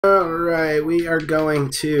Alright, we are going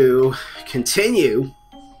to continue.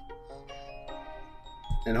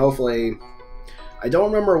 And hopefully, I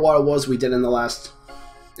don't remember what it was we did in the last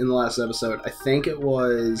episode. I think it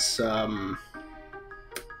was I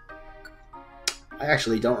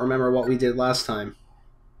actually don't remember what we did last time.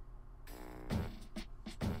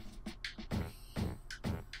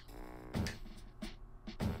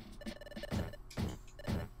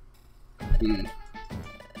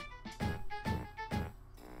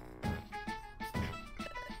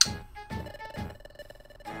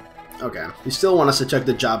 Okay, you still want us to check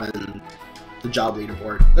the job and the job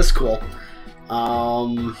leaderboard. That's cool.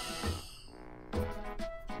 I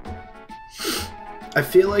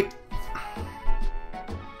feel like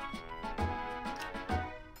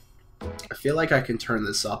I can turn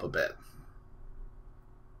this up a bit.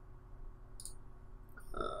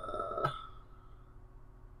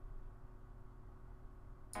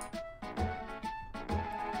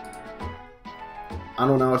 I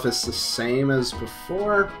don't know if it's the same as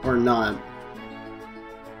before or not.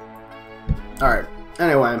 Alright,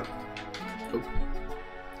 anyway. Oh.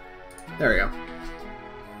 There we go.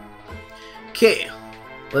 Okay,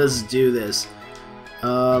 let's do this.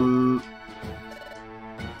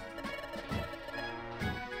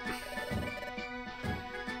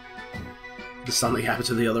 Did something happen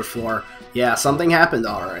to the other floor? Yeah, something happened,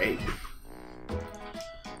 alright.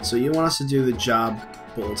 So you want us to do the job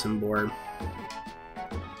bulletin board.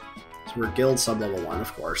 So we're guild sub-level 1,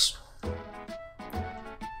 of course.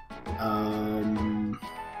 I'm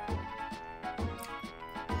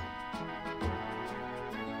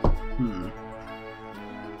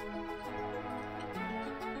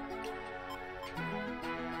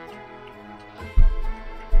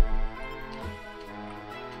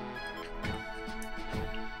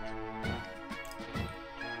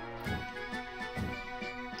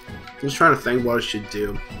just trying to think what I should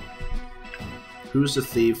do. Who's the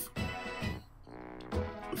thief?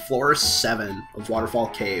 Floor 7 of Waterfall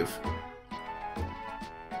Cave.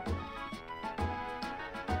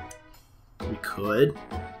 We could.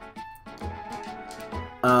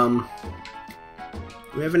 Do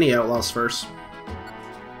we have any outlaws first?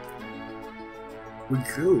 We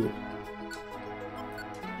do.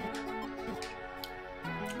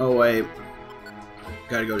 Oh wait.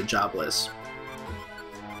 Gotta go to job list.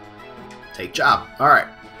 Take job. Alright.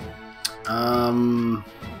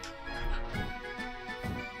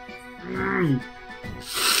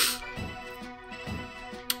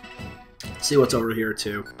 See what's over here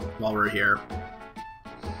too, while we're here.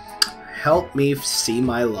 Help me see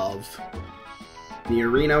my love.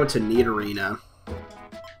 Nearino to Neatarina.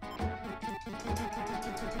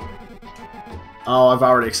 Oh, I've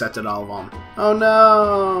already accepted all of them. Oh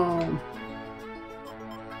no!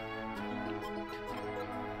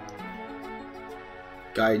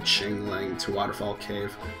 Guide Xingling to Waterfall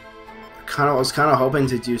Cave. I was kind of hoping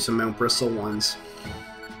to do some Mount Bristol ones.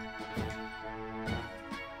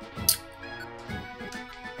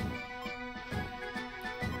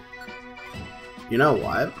 You know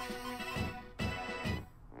what?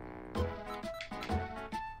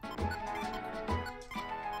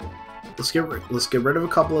 Let's get rid of a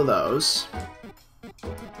couple of those.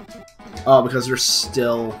 Oh, because they're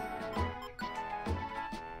still.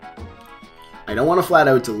 I don't want to flat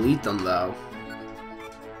out delete them though.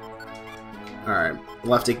 Alright,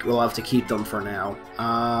 we'll have to keep them for now.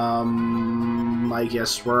 I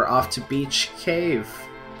guess we're off to Beach Cave.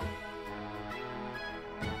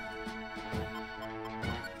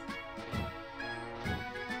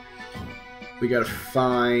 We gotta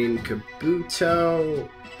find Kabuto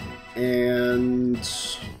and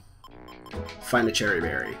find a cherry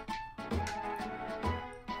berry.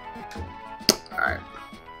 Alright.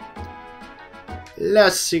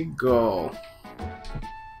 Let's go.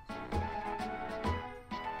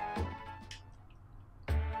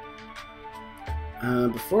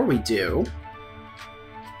 Before we do,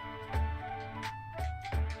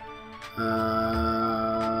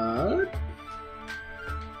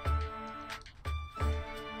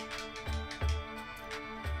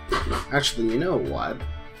 actually, you know what?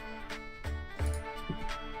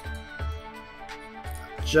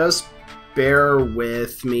 Just bear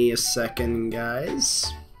with me a second,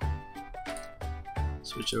 guys.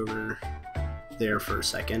 Switch over there for a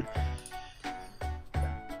second.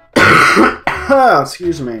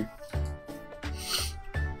 Excuse me.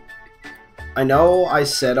 I know I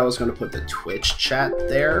said I was going to put the Twitch chat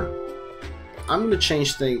there. I'm going to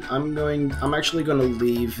change things. I'm actually going to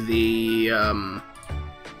leave the, oh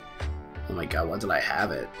my god, when did I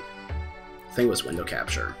have it? I think it was window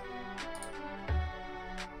capture.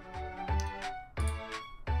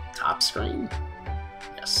 Top screen?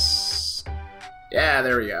 Yes. Yeah,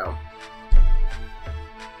 there we go.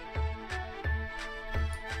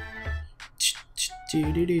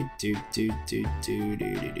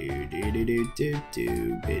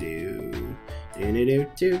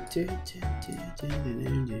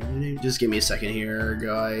 Just give me a second here,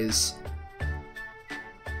 guys.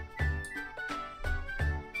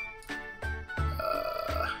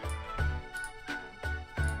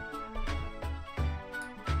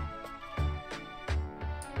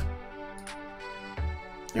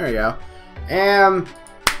 There we go. And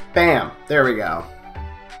bam, there we go.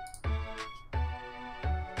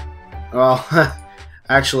 Well,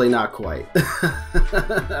 actually not quite.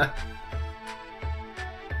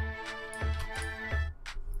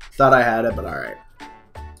 Thought I had it, but alright.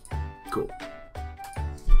 Cool.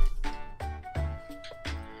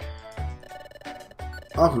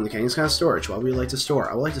 Welcome to King's Kind of Storage. What would you like to store?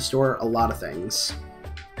 I would like to store a lot of things.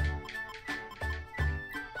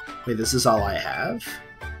 Wait, this is all I have?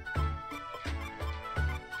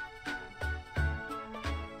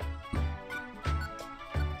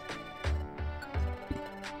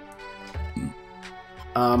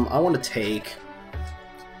 I want to take...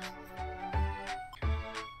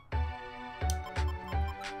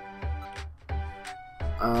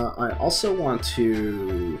 I also want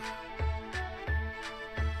to...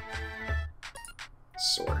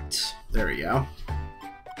 sort. There we go.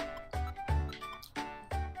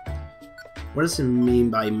 What does it mean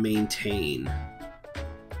by maintain?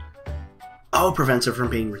 Oh, prevents it from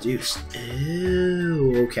being reduced.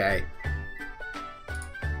 Ew, okay.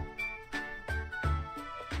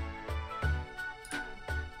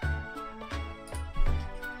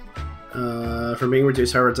 From being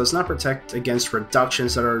reduced, however, it does not protect against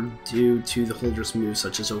reductions that are due to the holder's move,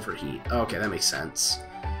 such as overheat. Okay, that makes sense.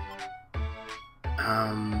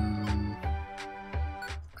 I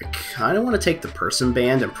kind of want to take the person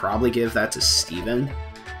band and probably give that to Steven.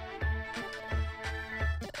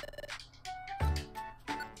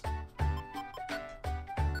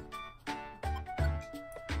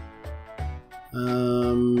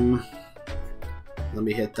 Let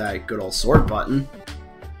me hit that good old sword button.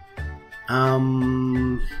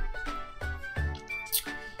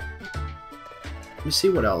 Let me see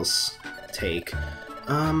what else take.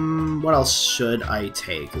 What else should I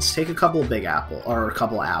take? Let's take a couple of big apple or a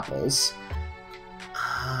couple of apples.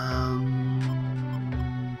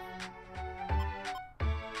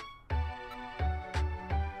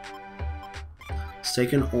 Let's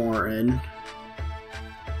take an orange.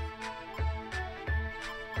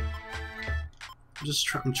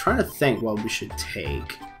 I'm trying to think what we should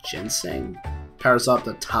take. Ginseng powers up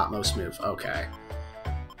the topmost move. Okay.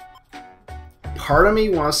 Part of me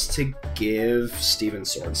wants to give Steven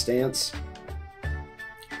Sword Stance,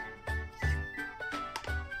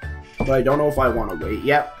 but I don't know if I want to wait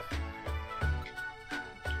yet.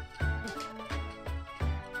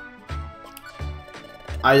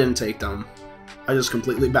 I didn't take them. I just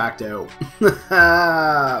completely backed out.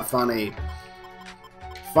 Funny.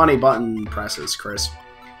 Funny button presses, Chris.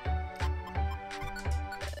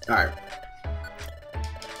 Alright.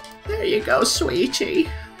 There you go, sweetie.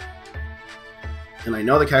 And I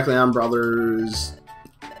know the Kecleon brothers...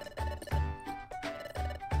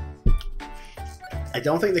 I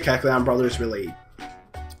don't think the Kecleon brothers really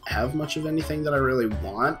have much of anything that I really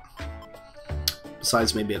want.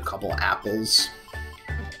 Besides maybe a couple apples.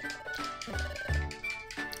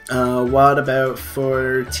 What about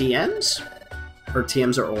for TMs? Or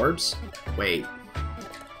TMs or orbs? Wait.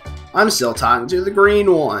 I'm still talking to the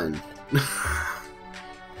green one.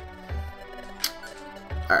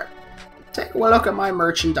 Alright. Take a look at my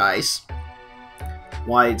merchandise.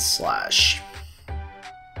 Wide slash.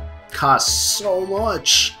 Costs so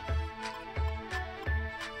much.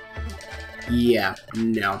 Yeah,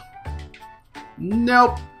 no.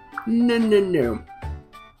 Nope. No, no, no.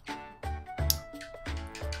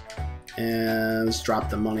 And let's drop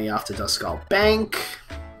the money off to Duskull Bank.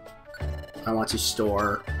 I want to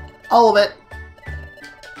store all of it.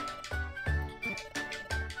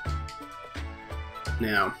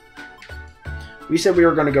 Now, we said we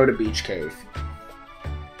were going to go to Beach Cave.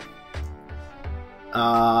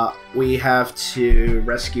 We have to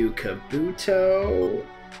rescue Kabuto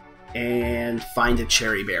and find a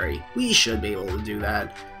cherry berry. We should be able to do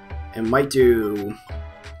that. And might do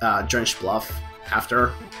Drenched Bluff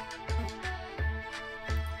after.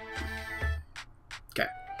 Okay.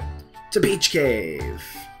 To Beach Cave.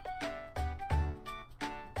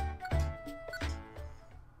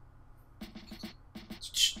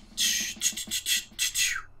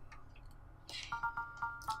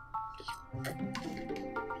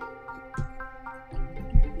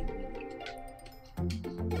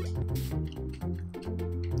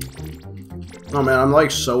 Oh man, I'm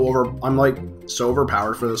like so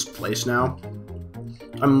overpowered for this place now.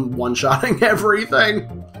 I'm one-shotting everything.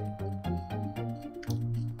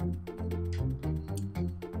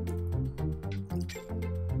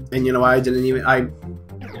 And you know what? I didn't even I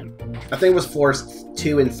think it was floors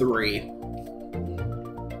 2 and 3.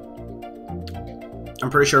 I'm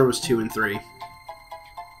pretty sure it was 2 and 3.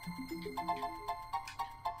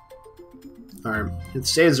 Alright, the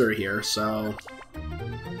stairs are here, so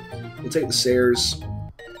we'll take the stairs.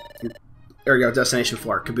 There we go, destination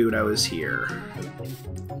floor. Kabuto is here.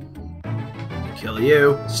 Kill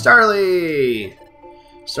you. Starly!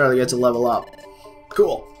 Starly gets a level up.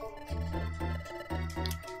 Cool.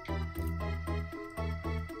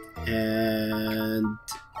 And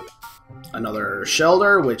another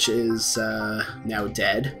Shelter, which is now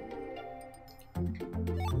dead.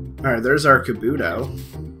 Alright, there's our Kabuto.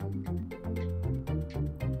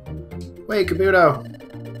 Wait, Kabuto!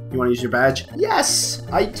 You want to use your badge? Yes!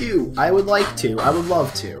 I do! I would like to. I would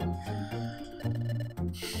love to.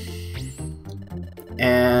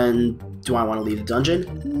 And do I want to leave the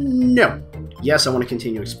dungeon? No! Yes, I want to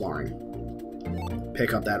continue exploring.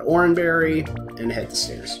 Pick up that Oranberry and head the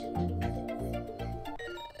stairs.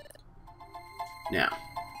 Now,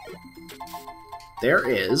 there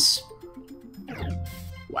is...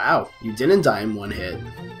 Wow, you didn't die in one hit.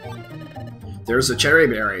 There's a Cherry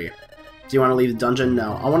Berry. Do you want to leave the dungeon?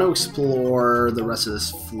 No. I want to explore the rest of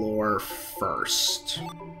this floor first.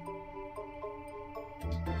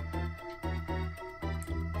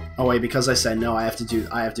 Oh wait, because I said no, I have to do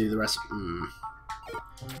the rest.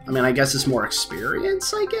 I mean, I guess it's more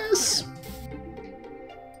experience, I guess?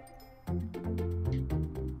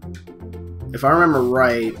 If I remember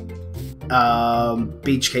right,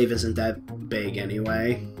 Beach Cave isn't that big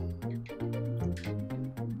anyway.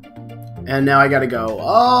 And now I gotta go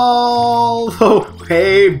all the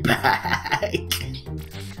way back.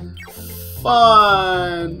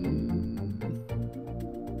 Fun!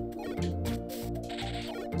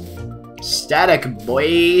 Static,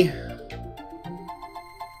 boy!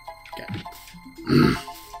 Okay.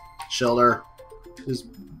 Shelter. Just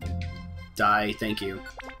die, thank you.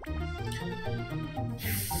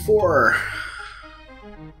 4.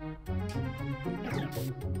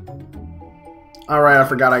 Alright, I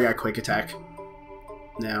forgot I got quick attack.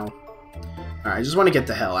 Now. Alright, I just want to get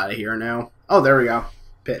the hell out of here now. Oh, there we go.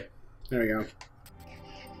 Pit. There we go.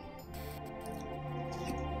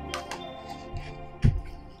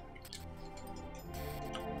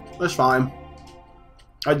 That's fine.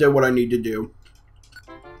 I did what I need to do.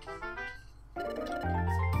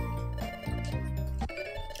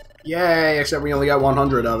 Yay, except we only got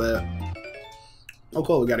 100 of it. Oh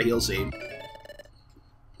cool, we got a heal seed.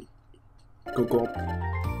 Cool, cool.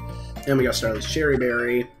 And we got Starly's Cherry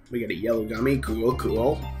Berry. We got a Yellow Gummy. Cool,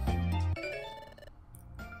 cool.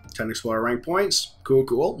 10 Explorer rank points. Cool,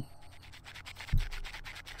 cool.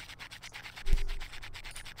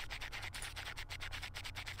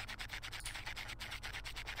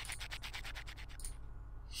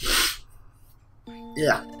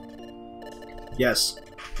 Yeah. Yes.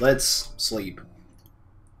 Let's sleep.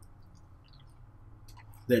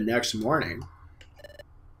 The next morning.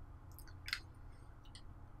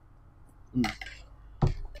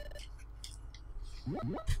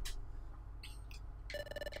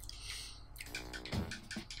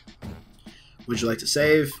 Would you like to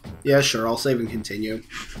save? Yeah, sure, I'll save and continue.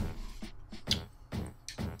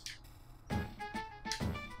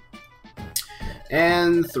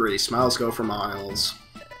 And 3. Smiles go for miles.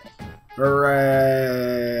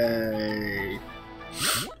 Hooray!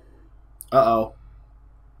 Uh-oh.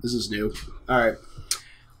 This is new. Alright.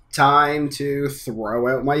 Time to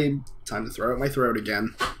throw out my throat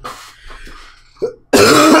again.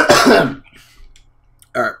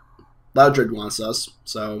 Alright. Loudred wants us,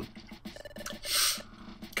 so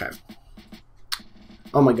okay.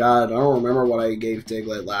 Oh my god, I don't remember what I gave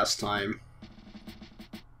Diglett last time.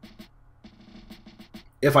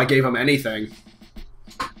 If I gave him anything.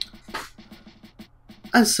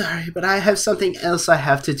 I'm sorry, but I have something else I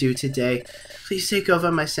have to do today. Please take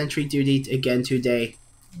over my sentry duty again today.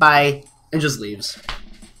 Bye. And just leaves.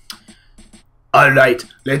 Alright,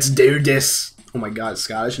 let's do this. Oh my god,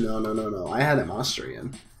 Scottish? No, no, no, no. I had him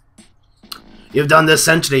Austrian. You've done the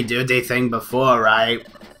sentry duty thing before, right?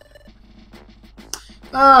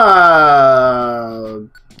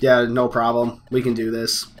 Yeah, no problem. We can do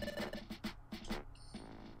this.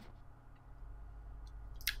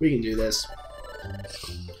 We can do this.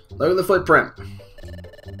 Look at the footprint.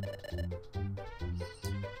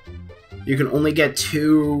 You can only get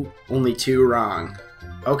only two wrong.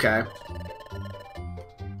 Okay.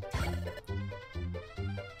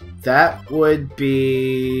 That would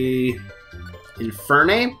be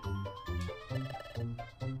Infernape.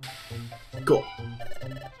 Cool.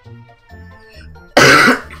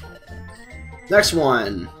 Next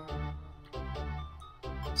one.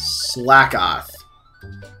 Slackoth.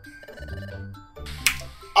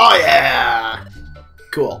 Oh yeah!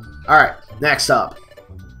 Cool. Alright, next up.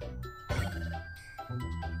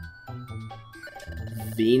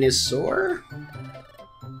 Venusaur?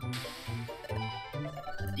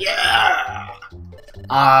 Yeah!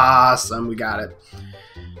 Awesome, we got it.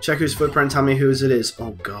 Check whose footprint, tell me whose it is.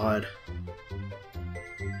 Oh god.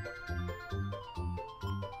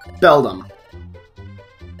 Beldum.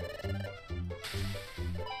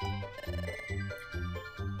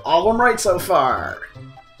 All of them right so far.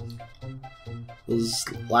 This is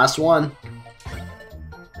last one.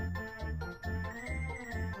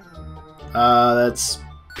 That's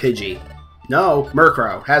Pidgey. No,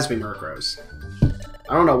 Murkrow. Has to be Murkrow's.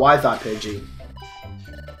 I don't know why I thought Pidgey.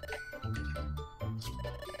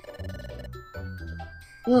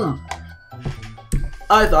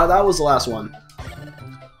 I thought that was the last one.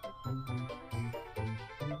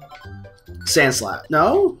 Sandslap.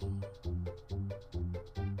 No?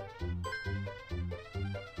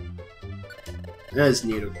 That's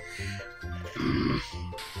new.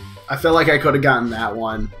 I feel like I could have gotten that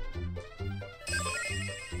one.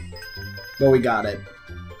 But we got it.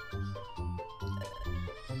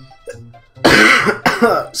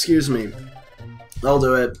 Excuse me. I'll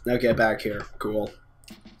do it. I'll get back here. Cool.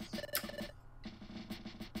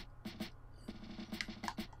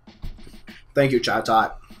 Thank you, Chat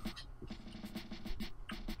Tot.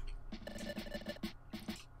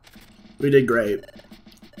 We did great.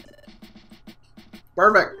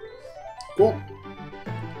 Perfect. Cool.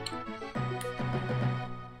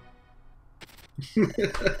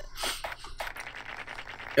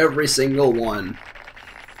 Every single one.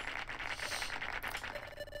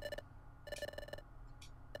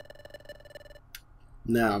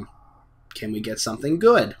 Now, can we get something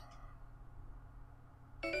good?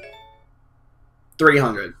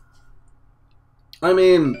 300. I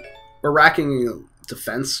mean, we're racking a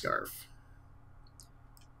defense scarf.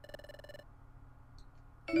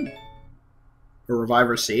 A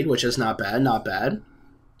Reviver Seed, which is not bad, not bad.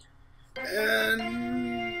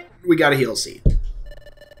 And we got a Heal Seed.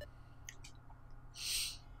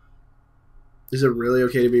 Is it really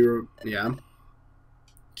okay to be... yeah.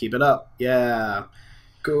 Keep it up. Yeah.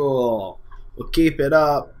 Cool. We'll keep it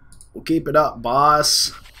up. We'll keep it up,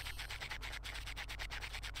 boss.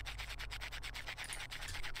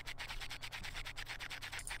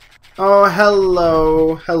 Oh,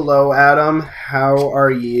 hello. Hello, Adam. How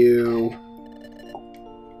are you?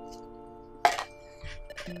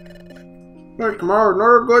 Hey, tomorrow,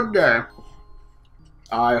 another good day.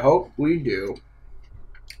 I hope we do.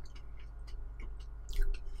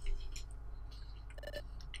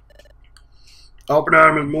 Open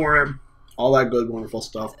Adam and more. All that good, wonderful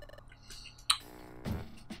stuff.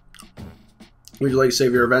 Would you like to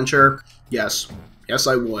save your adventure? Yes. Yes,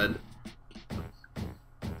 I would.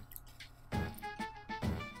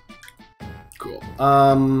 Cool.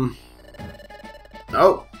 Oh.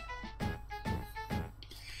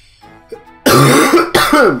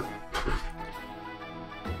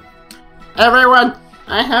 Everyone,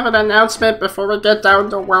 I have an announcement before we get down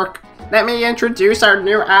to work. Let me introduce our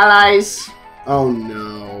new allies. Oh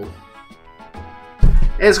no.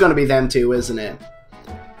 It's gonna be them too, isn't it?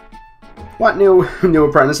 What new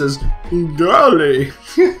apprentices? Golly!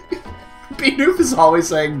 B-Noof is always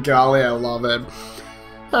saying golly, I love it.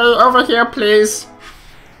 Hey, over here, please.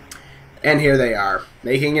 And here they are,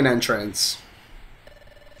 making an entrance.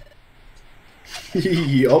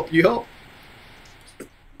 Yup, yup.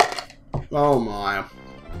 Oh my.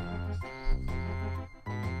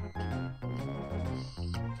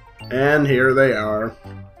 And here they are.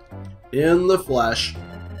 In the flesh.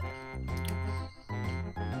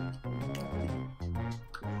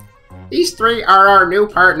 These three are our new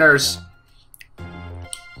partners.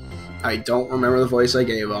 I don't remember the voice I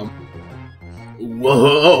gave them.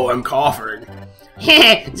 Whoa, I'm coughing.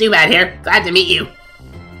 Zubat here. Glad to meet you.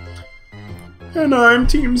 And I'm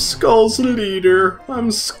Team Skull's leader. I'm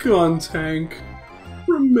Skuntank.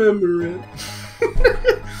 Remember it.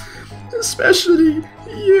 Especially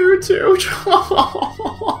you two.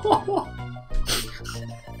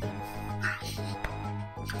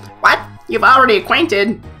 What? You've already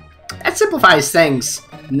acquainted? That simplifies things.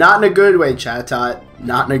 Not in a good way, Chatot.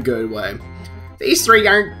 Not in a good way. These three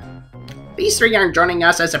aren't joining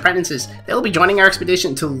us as apprentices. They'll be joining our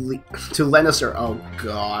expedition to lend us their... Oh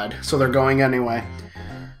god. So they're going anyway.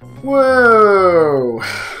 Whoa.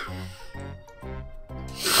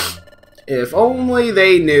 If only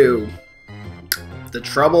they knew the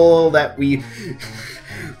trouble that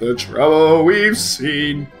the trouble we've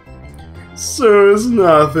seen. So it's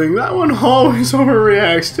nothing. That one always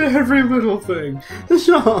overreacts to every little thing.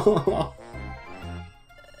 Very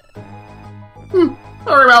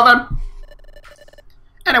well then.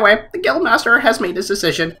 Anyway, the Guildmaster has made his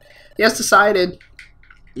decision. He has decided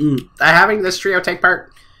that having this trio take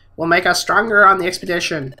part will make us stronger on the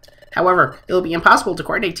expedition. However, it will be impossible to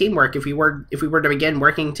coordinate teamwork if we were to begin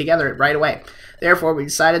working together right away. Therefore, we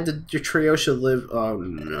decided that the trio should live. Oh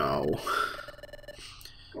no!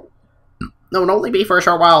 No, it will only be for a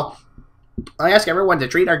short while. I ask everyone to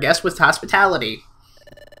treat our guests with hospitality.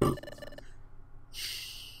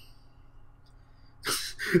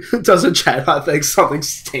 Doesn't Chatbot think something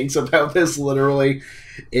stinks about this? Literally,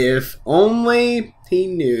 if only he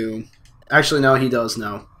knew. Actually, no, he does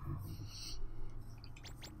know.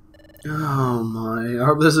 Oh my! I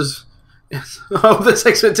hope this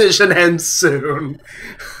expedition ends soon.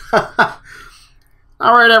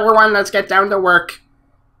 All right, everyone, let's get down to work.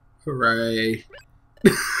 Hooray!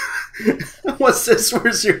 What's this?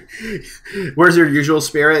 Where's your usual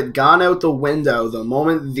spirit? Gone out the window the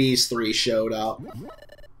moment these three showed up.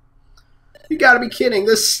 You gotta be kidding!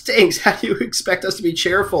 This stinks. How do you expect us to be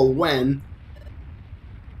cheerful when?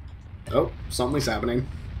 Oh, something's happening.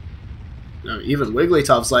 No, even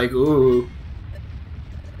Wigglytuff's like, ooh.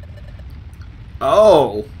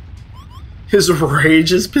 Oh! His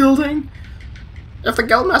rage is building? If the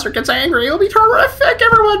Guildmaster gets angry, it'll be terrific,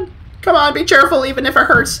 everyone! Come on, be cheerful even if it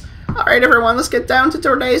hurts. Alright, everyone, let's get down to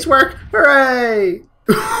today's work. Hooray!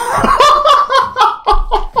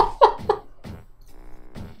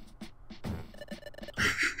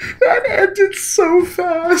 That ended so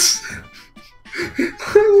fast.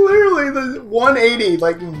 Literally the 180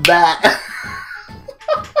 like that.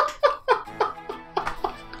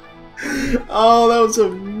 Oh, that was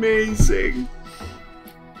amazing.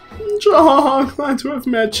 Oh, glad to have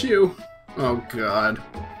met you. Oh god.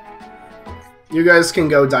 You guys can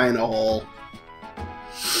go die in a hole.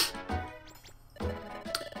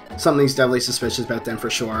 Something's definitely suspicious about them for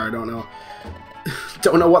sure. I don't know.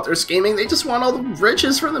 Don't know what they're scheming. They just want all the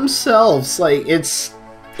riches for themselves. Like, it's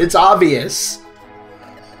obvious.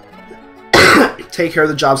 Take care of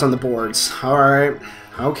the jobs on the boards. Alright.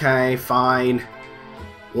 Okay, fine.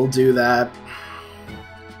 We'll do that.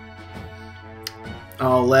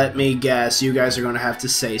 Oh, let me guess. You guys are going to have to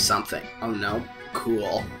say something. Oh, no.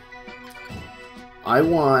 Cool. I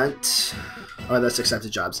want... Oh, that's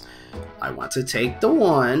accepted jobs. I want to take the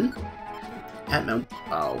one at Mount...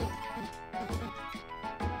 Oh.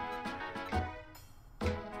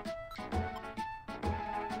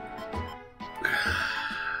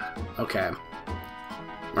 Okay.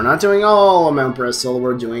 We're not doing all of Mount Bristle,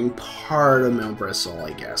 we're doing part of Mount Bristle,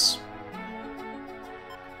 I guess.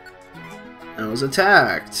 And it was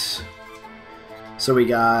attacked. So we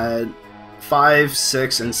got 5,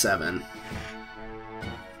 6, and 7.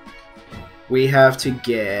 We have to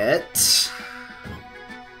get...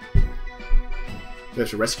 We have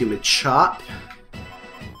to rescue Machop.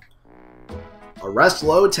 Arrest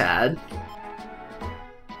Lotad.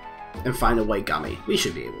 And find a white gummy. We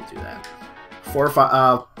should be able to do that.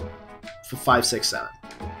 5, 6, 7.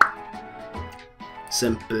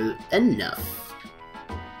 Simple enough.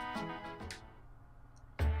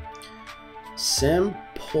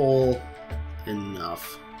 Simple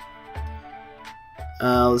enough.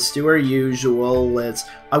 Let's do our usual.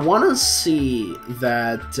 I want to see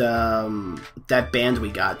that that band we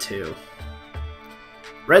got too.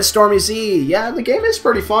 Red Stormy Z. Yeah, the game is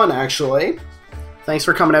pretty fun actually. Thanks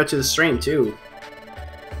for coming out to the stream, too.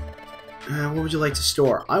 What would you like to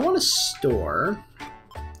store? I want to store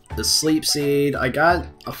the Sleep Seed. I got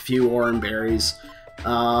a few Oran Berries.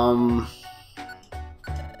 Let's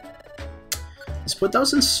put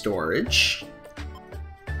those in storage.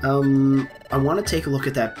 I want to take a look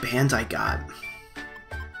at that band I got.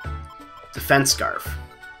 Defense Scarf.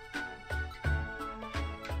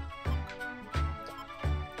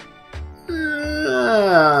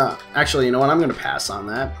 Actually, you know what? I'm going to pass on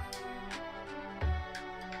that.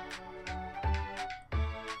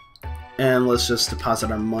 And let's just deposit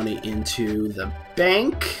our money into the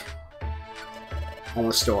bank. I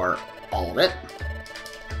want to store all of it.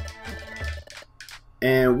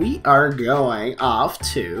 And we are going off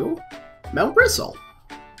to Mount Bristle.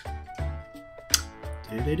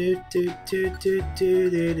 If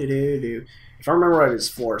I remember right, it's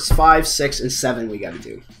 4. It's 5, 6, and 7 we got to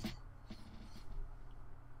do.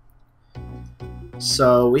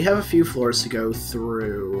 So we have a few floors to go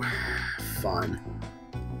through. Fun.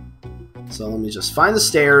 So let me just find the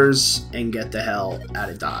stairs and get the hell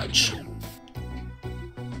out of Dodge.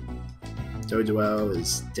 Doduo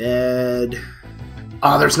is dead.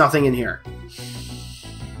 Oh, there's nothing in here.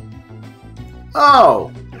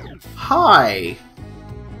 Oh! Hi!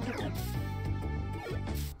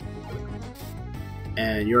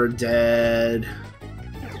 And you're dead.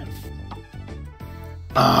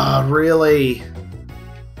 Ah, really?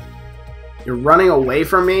 You're running away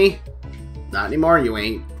from me? Not anymore, you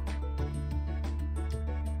ain't.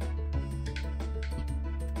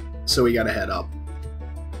 So we gotta head up.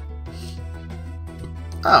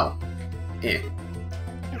 Oh. Eh.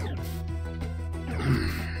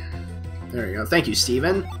 There you go. Thank you,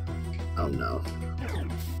 Steven. Oh no.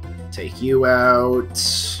 Take you out.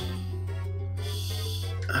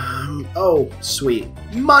 Oh, sweet.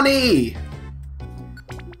 Money!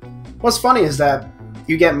 What's funny is that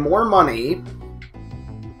you get more money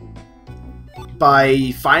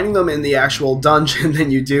by finding them in the actual dungeon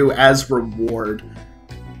than you do as reward.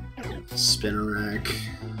 Spinnerack.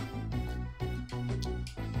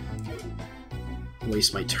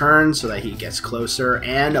 Waste my turn so that he gets closer,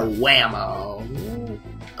 and a whammo!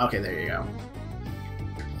 Okay, there you go.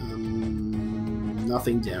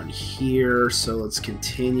 Nothing down here, so let's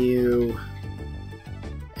continue.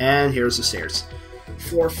 And here's the stairs.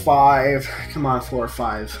 Floor 5. Come on, floor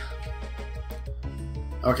 5.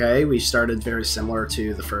 Okay, we started very similar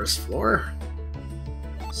to the first floor.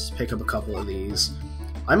 Let's pick up a couple of these.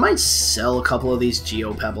 I might sell a couple of these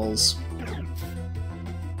Geopebbles.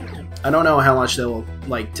 I don't know how much they'll,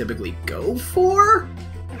 like, typically go for.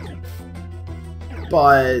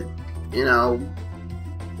 But, you know,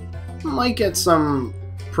 might get some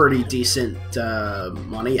pretty decent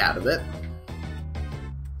money out of it.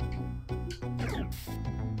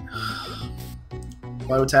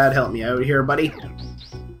 Lotad, help me out here, buddy.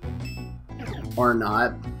 Or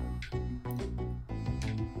not.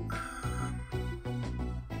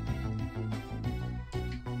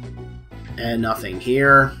 And nothing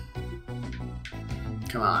here.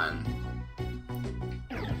 Come on.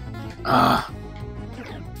 Ah.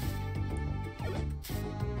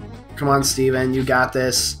 Come on, Steven, you got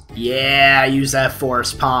this. Yeah, use that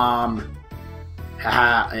force palm.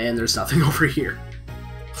 Haha, and there's nothing over here.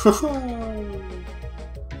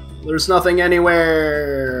 There's nothing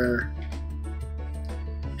anywhere.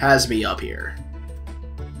 Has me up here.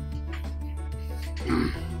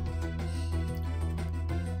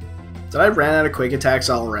 Did I run out of quick attacks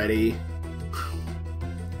already?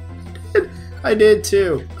 I did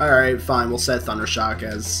too. Alright, fine. We'll set Thundershock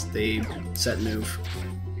as the set move.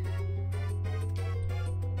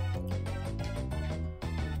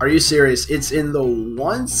 Are you serious? It's in the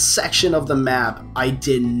one section of the map I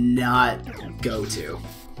did not go to.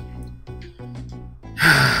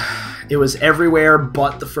 It was everywhere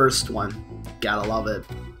but the first one. Gotta love it.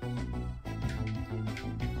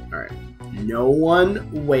 Alright. No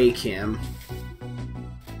one wake him.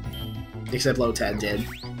 Except Lotad did.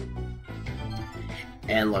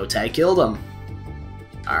 And Lotad killed him.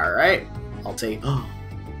 Alright. I'll take... Oh,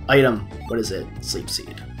 item. What is it? Sleep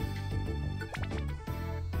Seed.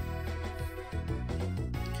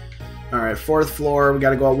 Alright, 4th floor. We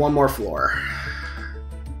gotta go up one more floor.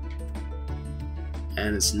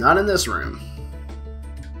 And it's not in this room.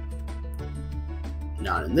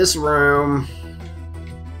 Not in this room.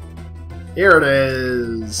 Here it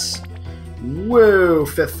is. Woo!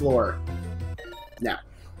 5th floor. Now,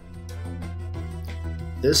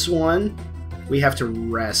 this one we have to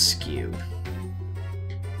rescue.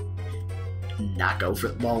 Not go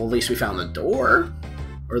for... Well, at least we found the door.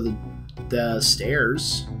 Or the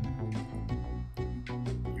stairs.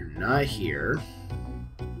 You're not here.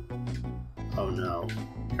 Oh no.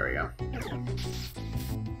 There we go.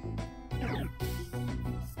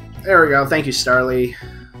 There we go. Thank you, Starly.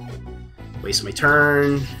 Waste my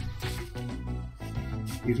turn.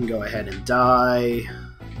 You can go ahead and die.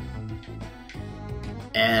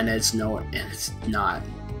 And it's not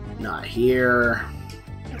here.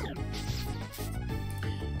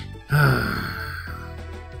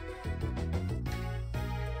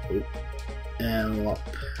 And up.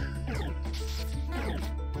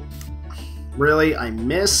 Really? I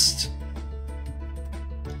missed?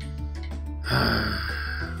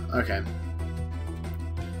 Okay.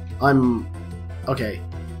 Okay.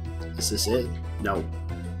 Is this it? No.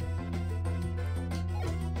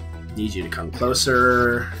 Need you to come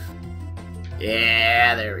closer.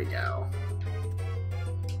 Yeah, there we go.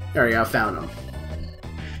 There we go, found him.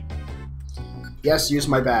 Yes, use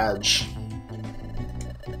my badge.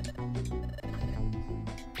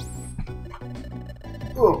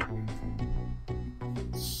 Oh.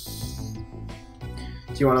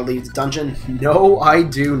 Do you want to leave the dungeon? No, I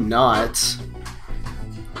do not.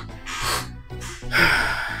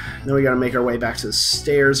 Then we gotta make our way back to the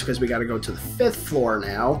stairs because we gotta go to the 5th floor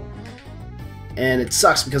now. And it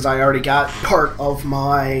sucks because I already got part of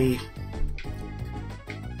my...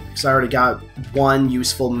 Because I already got one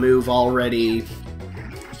useful move already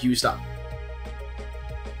used up.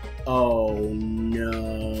 Oh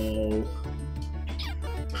no.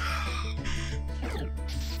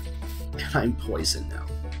 And I'm poisoned now.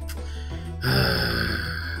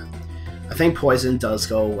 I think poison does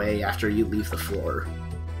go away after you leave the floor.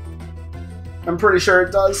 I'm pretty sure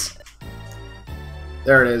it does.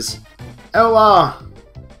 There it is. Ella!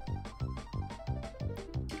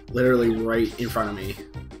 Literally right in front of me.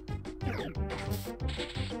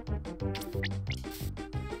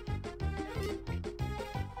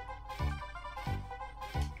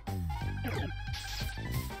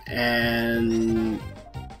 And...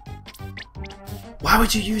 Why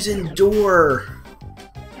would you use Endure?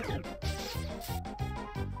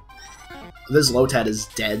 This Lotad is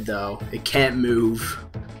dead, though. It can't move.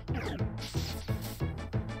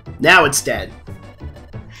 Now it's dead.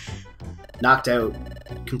 Knocked out.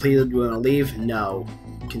 Completed. We want to leave? No.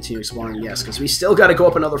 Continue exploring? Yes, because we still got to go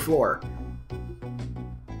up another floor.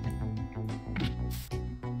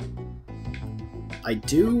 I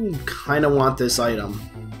do kind of want this item.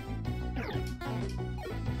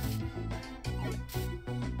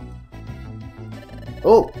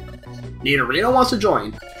 Oh! Nidorino wants to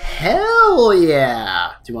join. Hell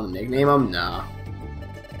yeah! Do you want to nickname him? No.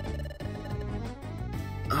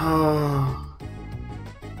 Oh.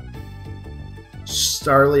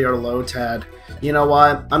 Starly or Lotad. You know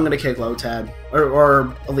what? I'm gonna kick Lotad.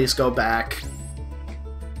 Or at least go back.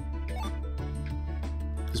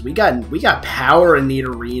 Because we got power in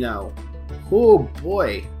Nidorino. Oh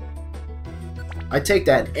boy. I take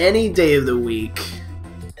that any day of the week.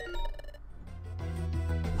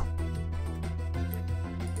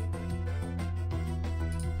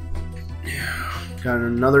 Got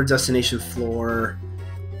another destination floor.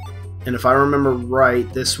 And if I remember right,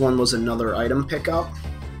 this one was another item pickup.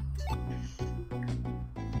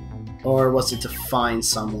 Or was it to find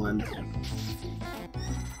someone? I'm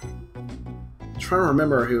trying to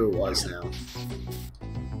remember who it was now.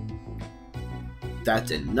 That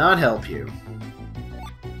did not help you.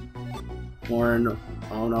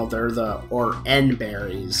 Oh no, they're the Oran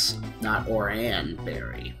berries, not Oran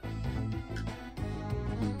berry.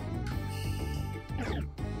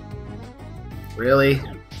 Really?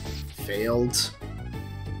 Failed?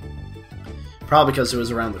 Probably because it was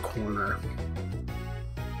around the corner.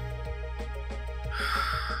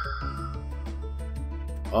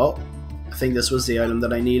 Oh, I think this was the item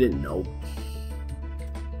that I needed. Nope.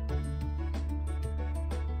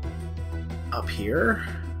 Up here?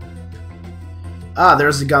 Ah,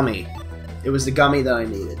 there's the gummy. It was the gummy that I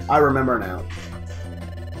needed. I remember now.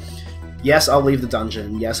 Yes, I'll leave the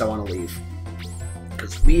dungeon. Yes, I want to leave.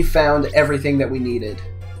 Because we found everything that we needed.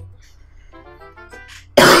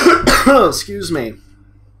 Excuse me.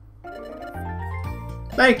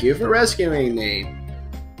 Thank you for rescuing me.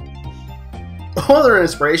 Oh, they're an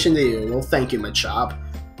inspiration to you. Well, thank you, Machop.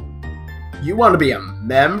 You want to be a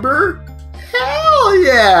member? Hell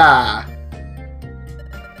yeah!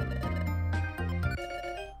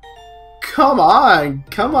 Come on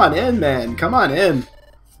in, man. Come on in.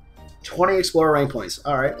 20 Explorer rank points.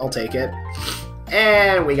 Alright, I'll take it.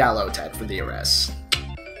 And we got Lotad for the arrest.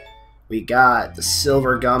 We got the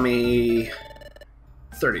Silver Gummy.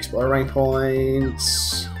 30 Explorer rank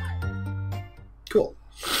points. Cool.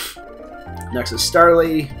 Next is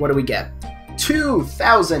Starly. What do we get?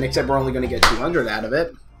 2,000, except we're only going to get 200 out of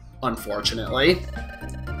it. Unfortunately.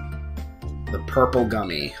 The Purple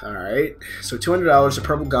Gummy. Alright. So $200, a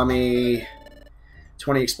Purple Gummy.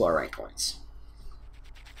 20 Explorer rank points.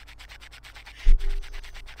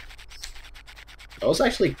 That was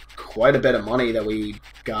actually quite a bit of money that we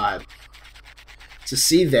got. To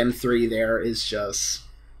see them three there is just...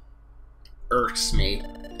 irks me.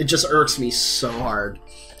 It just irks me so hard.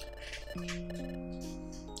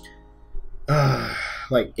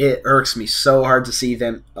 Like, it irks me so hard to see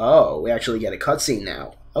them... Oh, we actually get a cutscene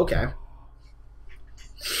now. Okay.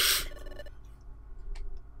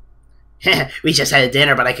 We just had a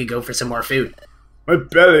dinner, but I could go for some more food. My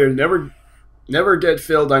belly will never get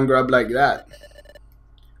filled on grub like that.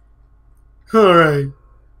 Alright.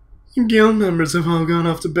 The guild members have all gone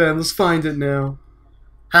off to bed. Let's find it now.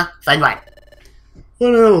 Huh? Find what?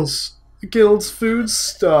 What else? The guild's food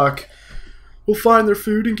stock. We'll find their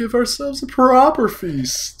food and give ourselves a proper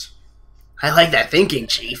feast. I like that thinking,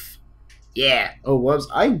 Chief. Yeah. Oh, whoops.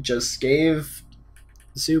 I just gave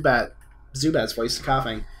Zubat's voice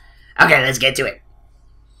coughing. Okay, let's get to it.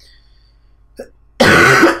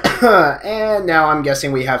 And now I'm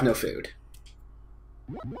guessing we have no food.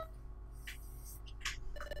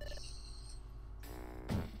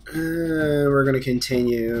 We're gonna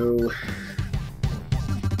continue